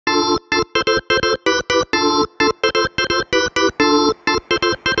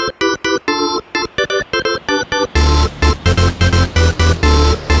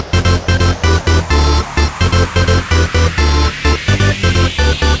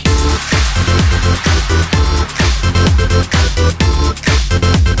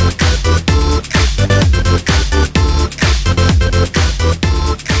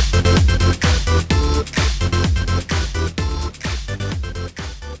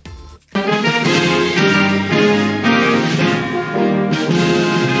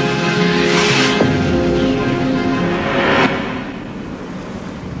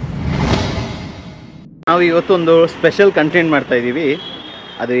ನಾವು ಇವತ್ತೊಂದು special content ಮಾಡ್ತಾ ಇದ್ದೀವಿ.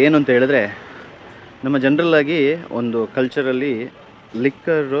 ಅದು ಏನು ಅಂತ ಹೇಳಿದ್ರೆ, ನಮ್ಮ ಜನರಲ್ಲಾಗಿ ಒಂದು ಕಲ್ಚರಲ್ಲಿ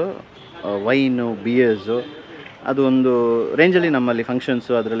ಲಿಕ್ಕರು, ವೈನು, ಬಿಯರ್ಸು ಅದು ಒಂದು ರೇಂಜಲ್ಲಿ ನಮ್ಮಲ್ಲಿ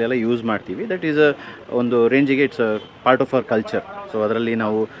ಫಂಕ್ಷನ್ಸು ಅದರಲ್ಲೆಲ್ಲ ಯೂಸ್ ಮಾಡ್ತೀವಿ. ದಟ್ ಈಸ್ ಒಂದು ರೇಂಜಿಗೆ it's a part of our culture. So ಅದರಲ್ಲಿ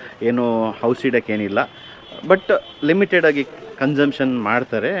ನಾವು ಏನು ಹೌಸ್ ಇಡೋಕ್ಕೇನಿಲ್ಲ, ಬಟ್ ಲಿಮಿಟೆಡಾಗಿ ಕನ್ಸಂಪ್ಷನ್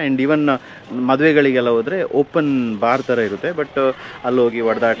ಮಾಡ್ತಾರೆ. ಆ್ಯಂಡ್ ಈವನ್ ಮದುವೆಗಳಿಗೆಲ್ಲ ಹೋದರೆ ಓಪನ್ ಬಾರ್ ಥರ ಇರುತ್ತೆ, ಬಟ್ ಅಲ್ಲೋಗಿ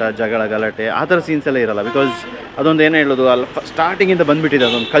ಹೊಡೆದಾಟ, ಜಗಳ, ಗಲಾಟೆ ಆ ಥರ ಸೀನ್ಸ್ ಎಲ್ಲ ಇರೋಲ್ಲ. ಬಿಕಾಸ್ ಅದೊಂದು ಏನು ಹೇಳೋದು, ಅಲ್ಲಿ ಸ್ಟಾರ್ಟಿಂಗಿಂದ ಬಂದುಬಿಟ್ಟಿದೆ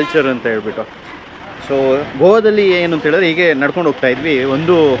ಅದೊಂದು ಕಲ್ಚರ್ ಅಂತ ಹೇಳ್ಬಿಟ್ಟು. ಸೊ ಗೋವಾದಲ್ಲಿ ಏನು ಅಂತ ಹೇಳಿದ್ರೆ, ಹೀಗೆ ನಡ್ಕೊಂಡು ಹೋಗ್ತಾ ಇದ್ವಿ,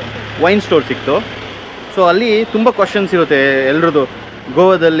 ಒಂದು ವೈನ್ ಸ್ಟೋರ್ ಸಿಕ್ತು. ಸೊ ಅಲ್ಲಿ ತುಂಬ ಕ್ವಶನ್ಸ್ ಇರುತ್ತೆ ಎಲ್ರದ್ದು.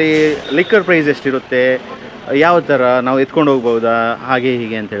 ಗೋವಾದಲ್ಲಿ ಲಿಕ್ಕರ್ ಪ್ರೈಸ್ ಎಷ್ಟಿರುತ್ತೆ, ಯಾವ ಥರ ನಾವು ಎತ್ಕೊಂಡು ಹೋಗ್ಬೋದಾ, ಹಾಗೆ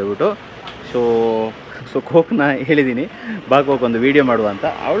ಹೀಗೆ ಅಂತ ಹೇಳ್ಬಿಟ್ಟು. ಸೊ ಕೋಕ್ನ ಹೇಳಿದ್ದೀನಿ, ಬಾ ಕೋಕ್ ಒಂದು ವೀಡಿಯೋ ಮಾಡುವ ಅಂತ.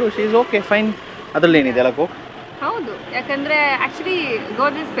 ಅವಳು ಶಿ ಈಸ್ ಓಕೆ ಫೈನ್. ಅದರಲ್ಲಿ ಏನಿದೆ ಅಲ್ಲ ಕೋಕ್? ಹೌದು, ಯಾಕಂದರೆ ಆ್ಯಕ್ಚುಲಿ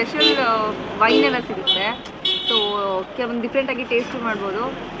ಗೋವಾದಲ್ಲಿ ಸ್ಪೆಷಲ್ ವೈನ್ ಎಲ್ಲ ಸಿಗುತ್ತೆ. ಸೊ ಕೆಲವೊಂದು ಡಿಫ್ರೆಂಟಾಗಿ ಟೇಸ್ಟ್ ಮಾಡ್ಬೋದು.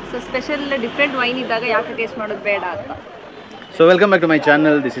 ಸೊ ಸ್ಪೆಷಲ್ ಡಿಫ್ರೆಂಟ್ ವೈನ್ ಇದ್ದಾಗ ಯಾಕೆ ಟೇಸ್ಟ್ ಮಾಡೋದು ಬೇಡ ಅಂತ. So welcome back to my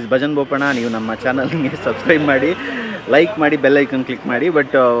channel. This is bhajan Bopanna. ನೀವು ನಮ್ಮ ಚಾನಲ್ಗೆ ಸಬ್ಸ್ಕ್ರೈಬ್ ಮಾಡಿ, ಲೈಕ್ ಮಾಡಿ, ಬೆಲ್ ಐಕನ್ ಕ್ಲಿಕ್ ಮಾಡಿ.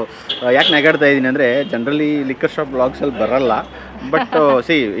 ಬಟ್ ಯಾಕೆ ನಗಾಡ್ತಾ ಇದ್ದೀನಿ ಅಂದರೆ, ಜನರಲಿ ಲಿಕ್ಕರ್ ಶಾಪ್ ಬ್ಲಾಗ್ಸಲ್ಲಿ ಬರಲ್ಲ, but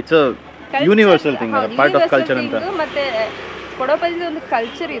C it's a universal thing, part of culture ಅಂತ. ಮತ್ತು ಕೊಡೋಪಲ್ಲಿ ಒಂದು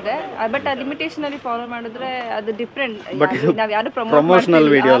ಕಲ್ಚರ್ ಇದೆ, ಬಟ್ ಆ ಲಿಮಿಟೇಷನಲ್ಲಿ ಫಾಲೋ ಮಾಡಿದ್ರೆ ಅದು ಡಿಫ್ರೆಂಟ್. ಬಟ್ ನಾವು ಯಾರು ಪ್ರಮೋಷನಲ್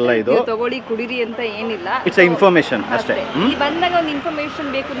ವಿಡಿಯೋ ಅಲ್ಲ ಇದು, ತಗೊಳ್ಳಿ ಕುಡೀರಿ ಅಂತ ಏನಿಲ್ಲ, ಇಟ್ಸ್ ಇನ್ಫಾರ್ಮೇಷನ್ ಅಷ್ಟೇ. ಇಲ್ಲಿ ಬಂದಾಗ ಒಂದು ಇನ್ಫಾರ್ಮೇಷನ್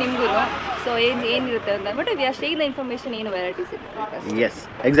ಬೇಕು ನಿಮಗೂ. ಸೊ ಏನಿರುತ್ತೆ ಅಂತ, but we are sharing the information, ಏನು ವೆರೈಟೀಸ್ ಇರುತ್ತೆ. Yes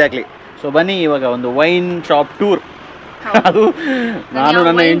exactly. ಸೊ ಬನ್ನಿ ಇವಾಗ ಒಂದು ವೈನ್ ಶಾಪ್ ಟೂರ್. ಅದು ನಾನು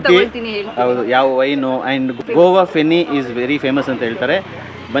ನನ್ನ ಹೆಂಡತಿ, ಹೌದು, ಯಾವ wine. And Goa Feni is very famous ಅಂತ ಹೇಳ್ತಾರೆ.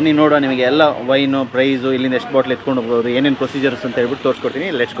 ಬನ್ನಿ ನೋಡುವ, ನಿಮಗೆ ಎಲ್ಲ ವೈನು, ಪ್ರೈಸು, ಇಲ್ಲಿಂದ ಎಷ್ಟು ಬಾಟ್ಲ್ ಎತ್ಕೊಂಡು ಹೋಗ್ಬೋದು, ಏನೇನು ಪ್ರೊಸೀಜರ್ಸ್ ಅಂತ ಹೇಳ್ಬಿಟ್ಟು ತೋರಿಸ್ಕೊಡ್ತೀನಿ.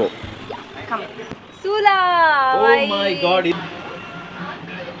 Let's go. ಸೂಲಾ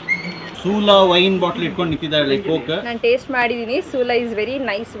ಸೂಲಾ ವೈನ್ ಬಾಟ್ಲ್ ಇಟ್ಕೊಂಡು ನಿಂತಿದ್ದಾಳೆ ಕೋಕ್. ನಾನು ಟೇಸ್ಟ್ ಮಾಡಿದ್ದೀನಿ. ಸೂಲಾ is very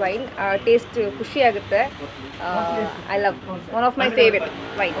nice wine. Taste ಖುಷಿ ಆಗುತ್ತೆ. I love, one of my favourite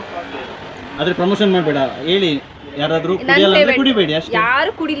wine. ಆದರೆ ಪ್ರಮೋಷನ್ ಮಾಡಬೇಡ, ಹೇಳಿ ಯಾರಾದರೂ ಕುಡಿಬೇಡಿ ಅಷ್ಟೇ.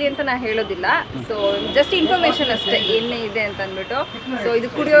 ಯಾರು ಕುಡಿಲಿ ಅಂತ ನಾನು ಹೇಳೋದಿಲ್ಲ. ಸೊ ಜಸ್ಟ್ ಇನ್ಫಾರ್ಮೇಶನ್ ಅಷ್ಟೇ, ಏನೇ ಇದೆ ಅಂತ ಅಂದ್ಬಿಟ್ಟು. ಸೊ ಇದು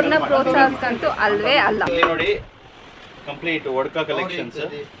ಕುಡಿಯೋರ್ನ ಪ್ರೋತ್ಸಾಹಿಸ್ಕಂತೂ ಅಲ್ವೇ ಅಲ್ಲ. ನೋಡಿ, ಕಂಪ್ಲೀಟ್ ವಡ್ಕಾ ಕಲೆಕ್ಷನ್ಸ್,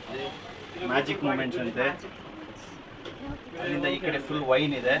 ಮ್ಯಾಜಿಕ್ ಮೂಮೆಂಟ್ಸ್ ಅಂತೆ. ಅಲ್ಲಿಂದ ಈ ಕಡೆ ಫುಲ್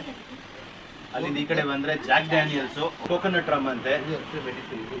ವೈನ್ ಇದೆ. ಅಲ್ಲಿಂದ ಈ ಕಡೆ ಬಂದರೆ ಜಾಕ್ ಡ್ಯಾನಿಯಲ್ಸು, ಕೋಕೋನಟ್ ರಮ್ ಅಂತೆ,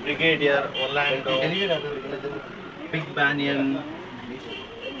 ಬ್ರಿಗೇಡಿಯರ್, ಒರ್ಲ್ಯಾಂಡೋ, ಬಿಗ್ ಬ್ಯಾನಿಯನ್,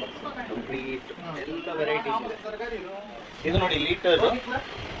 ಎಲ್ಲ ವೆರೈಟೀಸ್ ಇದೆ. ಇದು ನೋಡಿ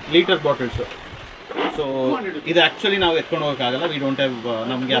ಲೀಟರ್ ಬಾಟಲ್ಸು. ಸೊ ಇದು ಆ್ಯಕ್ಚುಲಿ ನಾವು ಎತ್ಕೊಂಡು ಹೋಗೋಕ್ಕಾಗಲ್ಲ, ವಿ ಡೋಂಟ್ ಹ್ಯಾವ್,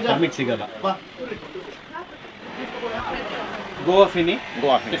 ನಮಗೆ ಆ ಪರ್ಮಿಟ್ ಸಿಗಲ್ಲ. ಗೋವಾ ಫಿನಿ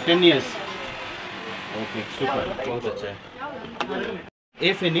 10 years. ओके सुपर, बहुत अच्छा है.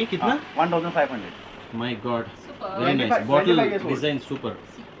 ए फेनी कितना? 1500. My God, very nice. Bottle design super.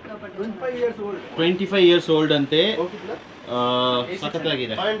 25 years old ಅಂತೆ.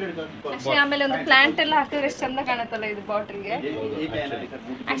 ಸಖತ್ತಾಗಿದೆ. ಆಮೇಲೆ ಒಂದು ಪ್ಲಾಂಟ್ ಎಲ್ಲ ಹಾಕಿದ್ರೆ ಎಷ್ಟು ಚಂದ ಕಾಣುತ್ತಲ್ಲ ಇದು ಬಾಟಲ್ಗೆ.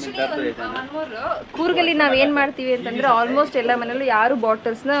 ಆಕ್ಚುಲಿ ಕೂರ್ಗಲ್ಲಿ ನಾವು ಏನು ಮಾಡ್ತೀವಿ ಅಂತಂದ್ರೆ, ಆಲ್ಮೋಸ್ಟ್ ಎಲ್ಲ ಮನೆಯಲ್ಲೂ ಯಾರು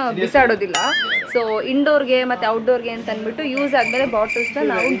ಬಾಟಲ್ಸ್ನ ಬಿಸಾಡೋದಿಲ್ಲ. ಸೊ ಇಂಡೋರ್ಗೆ ಮತ್ತು ಔಟ್ಡೋರ್ಗೆ ಅಂತ ಅಂದ್ಬಿಟ್ಟು ಯೂಸ್ ಆದಮೇಲೆ ಬಾಟಲ್ಸ್ನ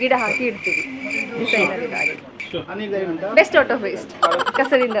ನಾವು ಗಿಡ ಹಾಕಿ ಇಡ್ತೀವಿ ಡಿಸೈನಲ್ಲಿ. ಬೆಸ್ಟ್ ಔಟ್ ಆಫ್ ವೇಸ್ಟ್,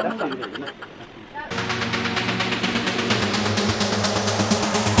 ಕಸದಿಂದ ರಸ.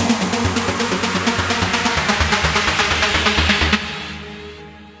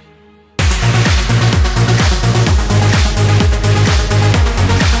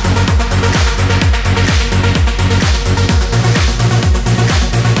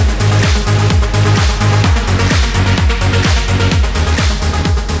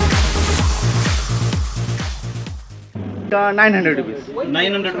 ₹900.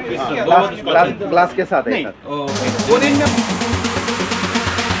 900 रुपीस ग्लास के साथ है सर.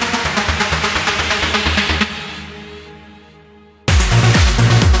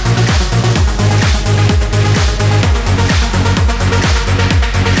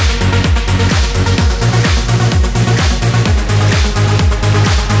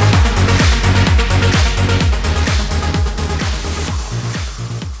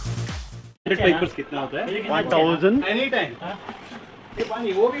 पेपर्स कितना होता है? 1000 एनी टाइम. ये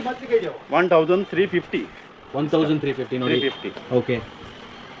पानी वो भी मत के जाओ. 1350. 1350 ನೋಡಿ. 350. ओके.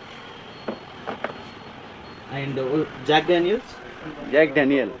 एंड जैक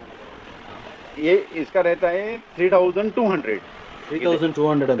डैनियल ये इसका रहता है 3200.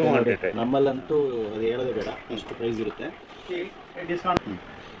 3200 ಅಂತ. ನಮ್ಮಲ್ಲಂತೂ ಅದು ಹೇಳೋದೇ ಬೇಡ, ಅಷ್ಟು ಪ್ರೈಸ್ ಇರುತ್ತೆ. ಡಿಸ್ಕೌಂಟ್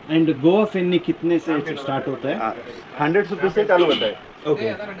एंड गोवा फेनी कितने से स्टार्ट होता है? 100 रुपीज़ से चालू होता है। ओके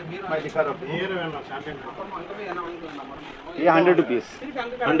ये 100 रुपीज़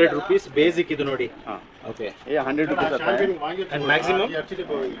 100 रुपीस बेसिक ಇದು ನೋಡಿ हाँ ओके ये 100 रुपीज़ आता है एंड मैक्सिमम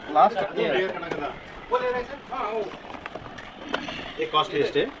लास्ट ये ಕಾಸ್ಟ್ಲಿ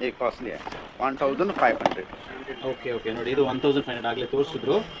ಅಷ್ಟೇ ये कॉस्टली है 1500 ಓಕೆ ಓಕೆ ನೋಡಿ ಇದು 1500 ಆಗಲೇ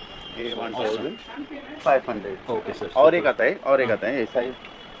ತೋರಿಸಿದ್ರು ये 1500 ಓಕೆ ಸರ್ और एक आता है ऐसा ही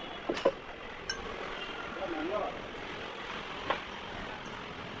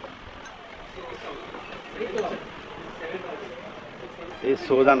ये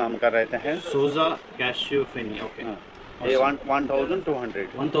सोजा नाम का रहते हैं ಸೋಜಾ ಕ್ಯಾಶ್ಯೂ ಫೆನಿ ಓಕೆ ये 1200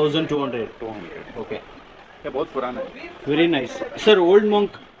 1200 ಓಕೆ ये बहुत पुराना है very nice sir old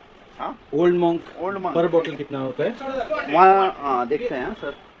monk हाँ ओल्ड monk ओल्ड मंक पर बॉटल कितना होता है? वहाँ हाँ देखते हैं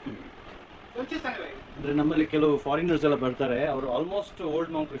सर ಅಂದರೆ ನಮ್ಮಲ್ಲಿ ಕೆಲವು ಫಾರಿನರ್ಸ್ ಎಲ್ಲ ಬರ್ತಾರೆ ಅವರು ಆಲ್ಮೋಸ್ಟ್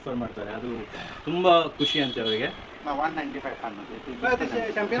ಓಲ್ಡ್ ಮಾಂಕ್ ಪ್ರಿಫರ್ ಮಾಡ್ತಾರೆ ಅದು ತುಂಬ ಖುಷಿ ಅಂತೆ ಅವರಿಗೆ 195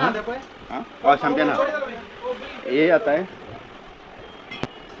 चैंपियन हाँ और चैंपियन ये आता है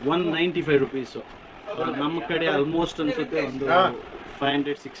 195 रुपीಸು ನಮ್ಮ ಕಡೆ ಆಲ್ಮೋಸ್ಟ್ ಅನ್ಸುತ್ತೆ ಒಂದು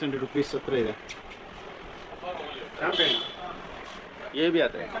 500-600 रुपीस ಹತ್ರ ಇದೆ ये भी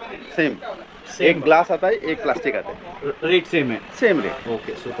आता है सेम एक ग्लास आता है एक प्लास्टिक आता है rate same same rate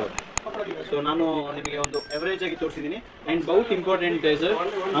okay super सो ನಾನು ನಿಮಗೆ ಒಂದು एवरेज ಆಗಿ ತೋರಿಸಿದ್ದೀನಿ एंड बहुत इंपॉर्टेंट है सर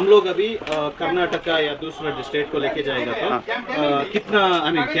हम लोग अभी कर्नाटक या दूसरा स्टेट को लेके जाएगा तो कितना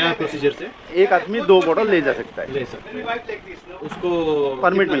आई मीन क्या प्रोसीजर से एक आदमी 2 बोतल ले जा सकता है ले सकते हैं उसको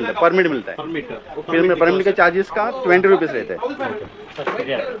परमिट मिलता है परमिट फिर में परमिट के चार्जेस का 20 रुपीज़ रहता है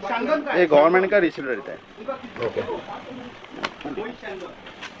ये गवर्नमेंट का रिसीट रहता है ओके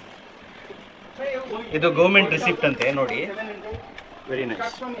ಇದು ಗೌರ್ಮೆಂಟ್ ರಿಸಿಪ್ಟ್ ಅಂತೆ ನೋಡಿ ವೆರಿ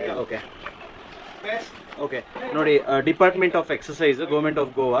ನೈಸ್ ಓಕೆ ಓಕೆ ನೋಡಿ department of exercise government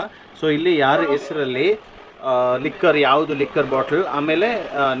of Goa so ಇಲ್ಲಿ ಯಾರ ಹೆಸರಲ್ಲಿ ಲಿಕ್ಕರ್ ಯಾವುದು ಲಿಕ್ಕರ್ ಬಾಟಲ್ ಆಮೇಲೆ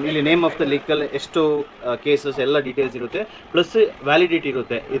ಇಲ್ಲಿ ನೇಮ್ ಆಫ್ ದ ಲಿಕ್ಕರ್ ಎಷ್ಟು ಕೇಸಸ್ ಎಲ್ಲ ಡೀಟೇಲ್ಸ್ ಇರುತ್ತೆ ಪ್ಲಸ್ ವ್ಯಾಲಿಡಿಟಿ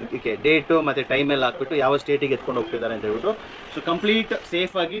ಇರುತ್ತೆ ಇದಕ್ಕೆ ಡೇಟು ಮತ್ತು ಟೈಮ್ ಎಲ್ಲ ಹಾಕ್ಬಿಟ್ಟು ಯಾವ ಸ್ಟೇಟಿಗೆ ಎತ್ಕೊಂಡು ಹೋಗ್ತಿದ್ದಾರೆ ಅಂತ ಹೇಳ್ಬಿಟ್ಟು ಸೊ ಕಂಪ್ಲೀಟ್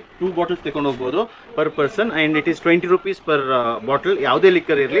ಸೇಫ್ ಆಗಿ 2 ಬಾಟಲ್ಸ್ ತಗೊಂಡು ಹೋಗ್ಬೋದು per person and it is 20 rupees per bottle ಯಾವುದೇ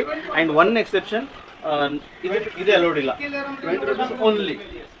ಲಿಕ್ಕರ್ ಇರಲಿ ಆ್ಯಂಡ್ ಒನ್ ಎಕ್ಸೆಪ್ಷನ್ ಇದೆ ಅಲೋಡ್ ಇಲ್ಲ 20 rupees only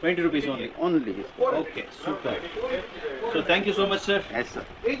 20 rupees only okay super so thank you so much sir yes sir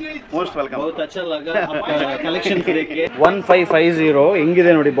most welcome बहुत अच्छा लगा आपका कलेक्शन देख के 1550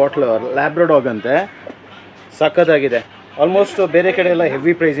 ಹೆಂಗಿದೆ ನೋಡಿ ಬಾಟ್ಲ್ ಲ್ಯಾಬ್ರಡಾಗ್ ಅಂತೆ ಸಕ್ಕತ್ತಾಗಿದೆ ಆಲ್ಮೋಸ್ಟ್ ಬೇರೆ ಕಡೆ ಎಲ್ಲ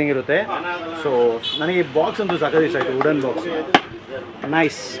ಹೆವಿ ಪ್ರೈಸಿಂಗ್ ಇರುತ್ತೆ ಸೊ ನನಗೆ ಬಾಕ್ಸ್ ಅಂತೂ ಸಕ್ಕತ್ ಇಷ್ಟ ಆಯಿತು ವುಡನ್ ಬಾಕ್ಸ್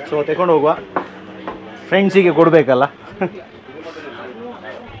ನೈಸ್ ಸೊ ತಗೊಂಡು ಹೋಗುವ ಫ್ರೆಂಡ್ಸಿಗೆ ಕೊಡಬೇಕಲ್ಲ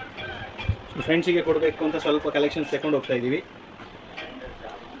ಫ್ರೆಂಡ್ಸಿಗೆ ಕೊಡಬೇಕು ಅಂತ ಸ್ವಲ್ಪ ಕಲೆಕ್ಷನ್ಸ್ ತಗೊಂಡು ಹೋಗ್ತಾ ಇದ್ದೀವಿ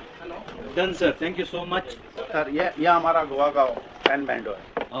done sir thank you so much sir ये हमारा गोवा का पैन बैंड है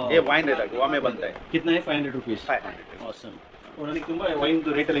ये वाइन रहता है गोवा में बनता है कितना है 500 रुपीस 500 awesome ನನಗೆ ತುಂಬ ವೈನ್ದು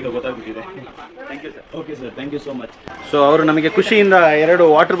ರೇಟಲ್ಲಿ ಈಗ ಗೊತ್ತಾಗ್ಬಿಟ್ಟಿದೆ thank you sir okay sir thank you so much so ಅವರು ನಮಗೆ ಖುಷಿಯಿಂದ 2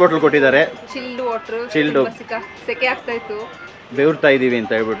 ವಾಟರ್ ಬಾಟಲ್ ಕೊಟ್ಟಿದ್ದಾರೆ ಚಿಲ್ಡ್ ವಾಟರ್ Chilled. ಸೆಕೆ ಆಗ್ತಾ ಇತ್ತು ಬೆವರ್ತಾ ಇದ್ದೀವಿ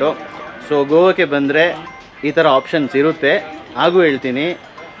ಅಂತ ಹೇಳ್ಬಿಟ್ಟು ಸೊ ಗೋವಾಕ್ಕೆ ಬಂದರೆ ಈ ಥರ ಆಪ್ಷನ್ಸ್ ಇರುತ್ತೆ ಹಾಗೂ ಹೇಳ್ತೀನಿ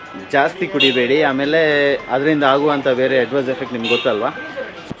ಜಾಸ್ತಿ ಕುಡಿಬೇಡಿ ಆಮೇಲೆ ಅದರಿಂದ ಆಗುವಂಥ ಬೇರೆ ಅಡ್ವರ್ಸ್ ಎಫೆಕ್ಟ್ ನಿಮ್ಗೆ ಗೊತ್ತಲ್ವಾ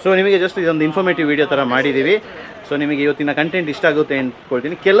ಸೊ ನಿಮಗೆ ಜಸ್ಟ್ ಇದೊಂದು ಇನ್ಫಾರ್ಮೇಟಿವ್ ವೀಡಿಯೋ ಥರ ಮಾಡಿದ್ದೀವಿ ಸೊ ನಿಮಗೆ ಇವತ್ತಿನ ಕಂಟೆಂಟ್ ಇಷ್ಟ ಆಗುತ್ತೆ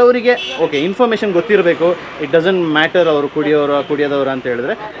ಅಂದ್ಕೊಳ್ತೀನಿ ಕೆಲವರಿಗೆ ಓಕೆ ಇನ್ಫಾರ್ಮೇಷನ್ ಗೊತ್ತಿರಬೇಕು ಇಟ್ ಡಸಂಟ್ ಮ್ಯಾಟರ್ ಅವರು ಕುಡಿಯೋದವರು ಅಂತ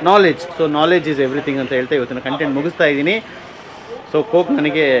ಹೇಳಿದ್ರೆ knowledge so knowledge is everything ಅಂತ ಹೇಳ್ತಾ ಇವತ್ತಿನ ಕಂಟೆಂಟ್ ಮುಗಿಸ್ತಾ ಇದ್ದೀನಿ ಸೊ ಕೋಕ್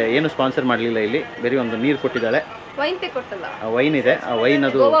ನನಗೆ ಏನು ಸ್ಪಾನ್ಸರ್ ಮಾಡಲಿಲ್ಲ ಇಲ್ಲಿ ಬೇರೆ ಒಂದು ನೀರು ಕೊಟ್ಟಿದ್ದಾಳೆ ವೈನ್ ತೆಕೊಟ್ಟಲ್ಲ ವೈನ್ ಇದೆ ಆ ವೈನ್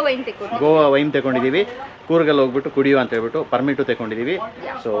ಅದು ಗೋವಾ ವೈನ್ ತೆಕೊಟ್ಟು ಗೋವಾ ವೈನ್ ತಗೊಂಡಿದ್ದೀವಿ ಕೂರ್ಗಲ್ಲಿ ಹೋಗ್ಬಿಟ್ಟು ಕುಡಿಯೋ ಅಂತ ಹೇಳ್ಬಿಟ್ಟು ಪರ್ಮಿಟು ತಗೊಂಡಿದ್ದೀವಿ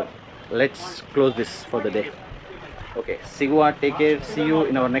so let's close this for the day okay ಸಿಗುವ take care C you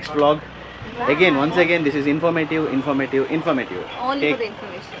in our next vlog again once again this is informative only for the information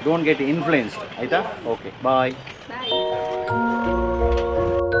don't get influenced ಆಯ್ತಾ okay bye bye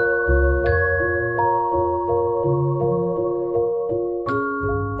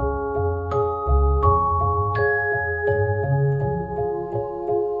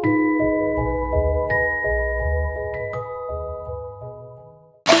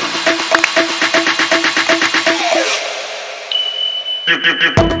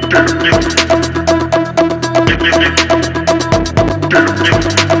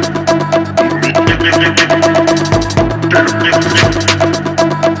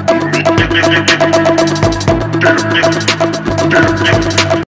Thank you.